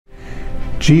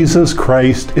Jesus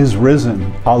Christ is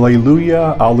risen.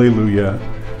 Alleluia, alleluia.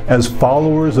 As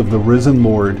followers of the risen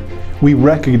Lord, we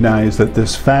recognize that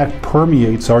this fact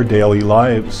permeates our daily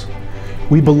lives.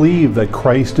 We believe that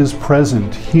Christ is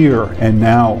present here and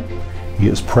now. He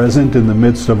is present in the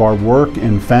midst of our work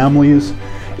and families,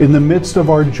 in the midst of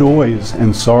our joys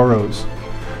and sorrows.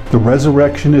 The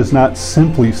resurrection is not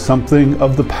simply something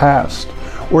of the past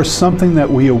or something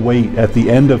that we await at the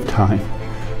end of time,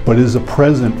 but is a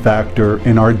present factor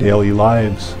in our daily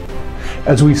lives.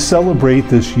 As we celebrate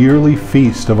this yearly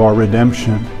feast of our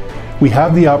redemption, we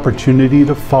have the opportunity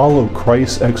to follow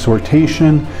Christ's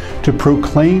exhortation to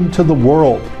proclaim to the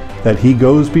world that He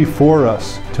goes before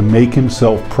us to make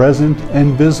Himself present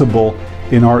and visible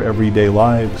in our everyday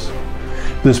lives.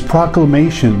 This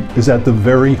proclamation is at the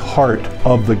very heart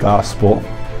of the gospel.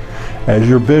 As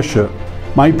your bishop,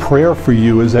 my prayer for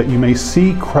you is that you may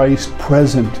see Christ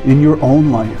present in your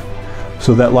own life,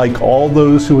 so that like all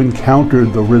those who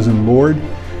encountered the risen Lord,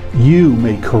 you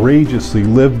may courageously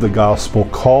live the gospel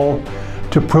call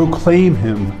to proclaim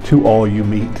Him to all you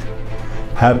meet.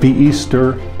 Happy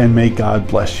Easter, and may God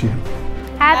bless you.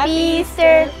 Happy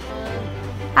Easter!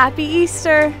 Happy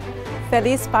Easter!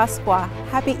 Feliz Pascua!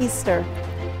 Happy Easter!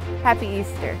 Happy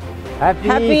Easter!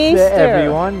 Happy Easter,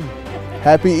 everyone!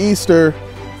 Happy Easter!